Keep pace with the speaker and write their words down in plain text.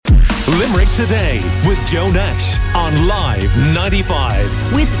Limerick Today with Joe Nash on Live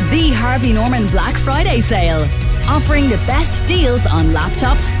 95. With the Harvey Norman Black Friday sale. Offering the best deals on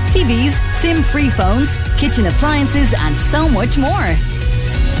laptops, TVs, SIM-free phones, kitchen appliances and so much more.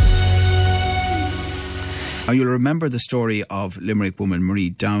 Now, you'll remember the story of Limerick woman Marie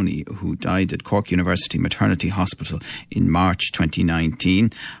Downey, who died at Cork University Maternity Hospital in March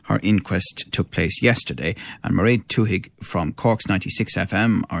 2019. Her inquest took place yesterday, and Mairead Tuhig from Cork's 96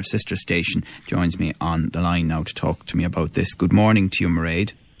 FM, our sister station, joins me on the line now to talk to me about this. Good morning to you,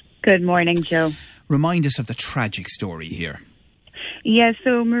 Mairead. Good morning, Joe. Remind us of the tragic story here. Yeah,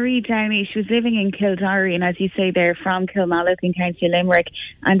 so Marie Downey, she was living in Kildare, and as you say, they're from Kilmallock in County Limerick,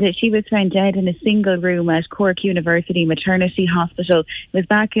 and she was found dead in a single room at Cork University Maternity Hospital. It was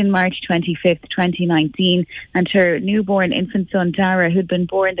back in March 25th, 2019, and her newborn infant son, Dara, who'd been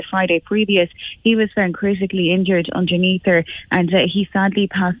born the Friday previous, he was found critically injured underneath her, and he sadly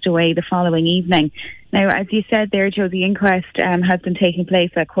passed away the following evening. Now, as you said there, Joe, the inquest has been taking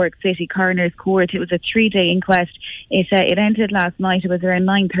place at Cork City Coroner's Court. It was a 3-day inquest. It ended last night. It was around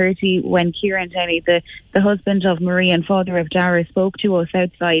 9:30 when Kieran Downey, the husband of Marie and father of Dara, spoke to us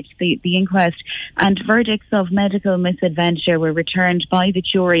outside the inquest, and verdicts of medical misadventure were returned by the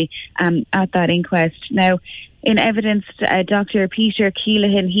jury at that inquest. Now, in evidence, Dr. Peter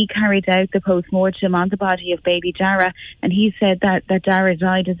Keelahan, he carried out the post-mortem on the body of baby Dara, and he said that Dara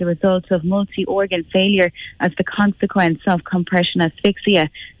died as a result of multi-organ failure as the consequence of compression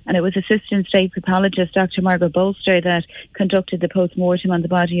asphyxia. And it was Assistant State Pathologist Dr. Margot Bolster that conducted the post-mortem on the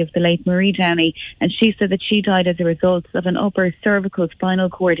body of the late Marie Downey, and she said that she died as a result of an upper cervical spinal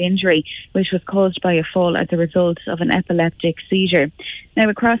cord injury, which was caused by a fall as a result of an epileptic seizure. Now,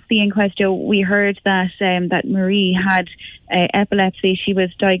 across the inquest, we heard that Marie had epilepsy. She was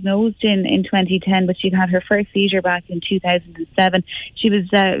diagnosed in 2010, but she'd had her first seizure back in 2007. She was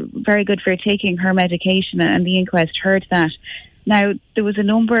very good for taking her medication, and the inquest heard that. Now, there was a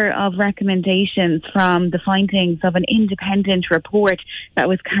number of recommendations from the findings of an independent report that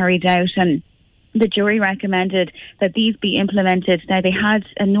was carried out, and the jury recommended that these be implemented. Now, they had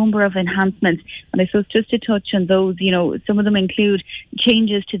a number of enhancements, and I suppose just to touch on those, some of them include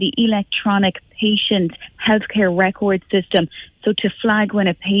changes to the electronic patient healthcare record system, so to flag when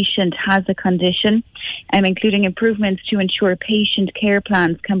a patient has a condition, including improvements to ensure patient care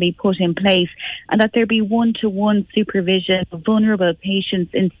plans can be put in place, and that there be one-to-one supervision of vulnerable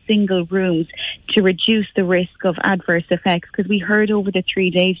patients in single rooms to reduce the risk of adverse effects. Because we heard over the 3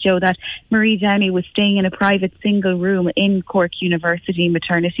 days, Joe, that Marie Downey was staying in a private single room in Cork University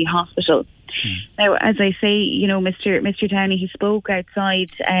Maternity Hospital. Now, as I say, Mr. Downey, he spoke outside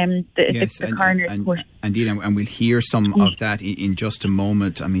the coroner's court. Indeed, and we'll hear some of that in just a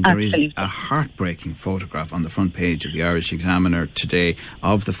moment. I mean, there is a heartbreaking photograph on the front page of the Irish Examiner today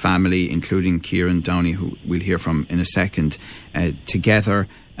of the family, including Kieran Downey, who we'll hear from in a second, together.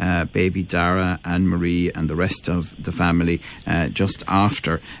 Baby Dara and Marie and the rest of the family just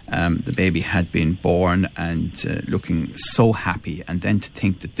after the baby had been born, and looking so happy, and then to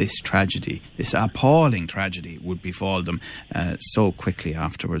think that this tragedy, this appalling tragedy, would befall them so quickly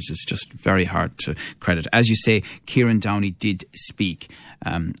afterwards is just very hard to credit. As you say, Kieran Downey did speak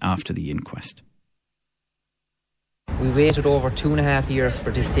after the inquest. We waited over 2.5 years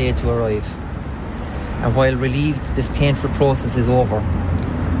for this day to arrive, and while relieved this painful process is over,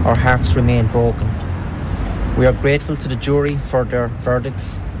 our hearts remain broken. We are grateful to the jury for their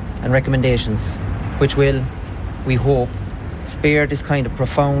verdicts and recommendations, which will, we hope, spare this kind of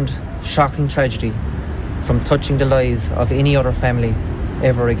profound, shocking tragedy from touching the lives of any other family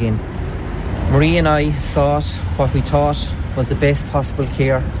ever again. Marie and I sought what we thought was the best possible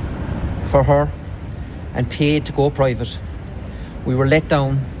care for her and paid to go private. We were let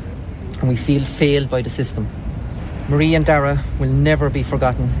down, and we feel failed by the system. Marie and Dara will never be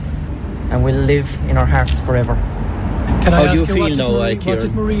forgotten and will live in our hearts forever. Can I ask you, what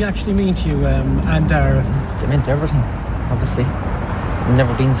did Marie actually mean to you and Dara? They meant everything, obviously. I've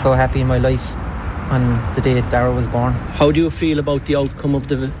never been so happy in my life on the day Dara was born. How do you feel about the outcome of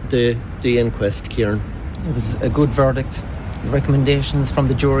the inquest, Kieran? It was a good verdict. The recommendations from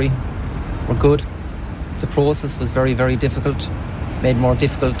the jury were good. The process was very, very difficult. Made more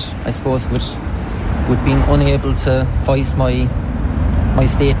difficult, I suppose, with being unable to voice my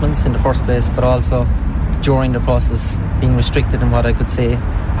statements in the first place, but also during the process being restricted in what I could say.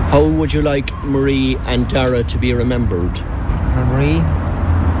 How would you like Marie and Dara to be remembered? Marie,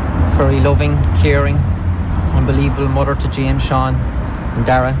 very loving, caring, unbelievable mother to James, Sean and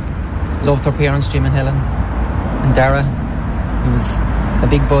Dara. Loved her parents, Jim and Helen. And Dara, he was a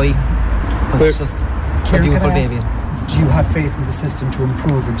big boy, was just a beautiful baby. do you have faith in the system to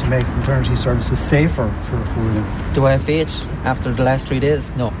improve and to make maternity services safer for women? Do I have faith after the last 3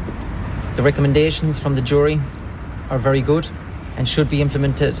 days? No. The recommendations from the jury are very good and should be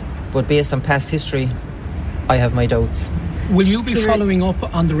implemented, but based on past history, I have my doubts. Will you be following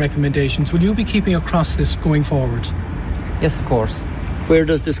up on the recommendations? Will you be keeping across this going forward? Yes, of course. Where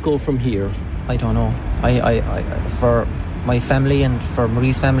does this go from here? I don't know. I for my family and for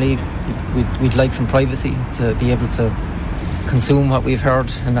Marie's family, we'd like some privacy to be able to consume what we've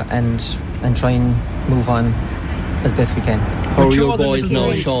heard and try and move on as best we can. How are your boys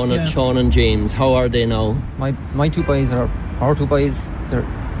now, Sean and James? How are they now? My two boys are our two boys. They're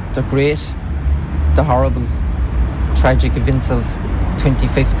great. The horrible, tragic events of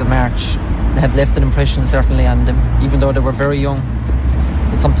 25th of March have left an impression certainly on them, even though they were very young.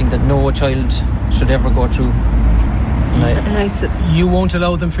 It's something that no child should ever go through. You won't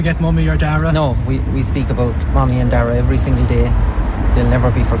allow them to forget Mummy or Dara? No, we speak about Mommy and Dara every single day. They'll never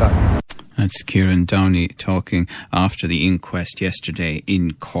be forgotten. That's Kieran Downey talking after the inquest yesterday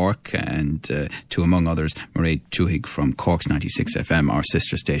in Cork, and to, among others, Mairead Tuhig from Cork's 96 FM, our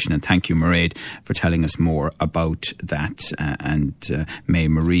sister station. And thank you, Mairead, for telling us more about that. And may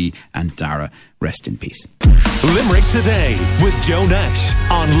Marie and Dara rest in peace. Limerick Today with Joe Nash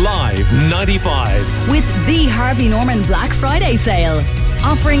on Live 95. With the Harvey Norman Black Friday sale.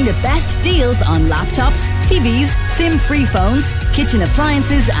 Offering the best deals on laptops, TVs, SIM-free phones, kitchen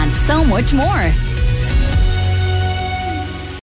appliances and so much more.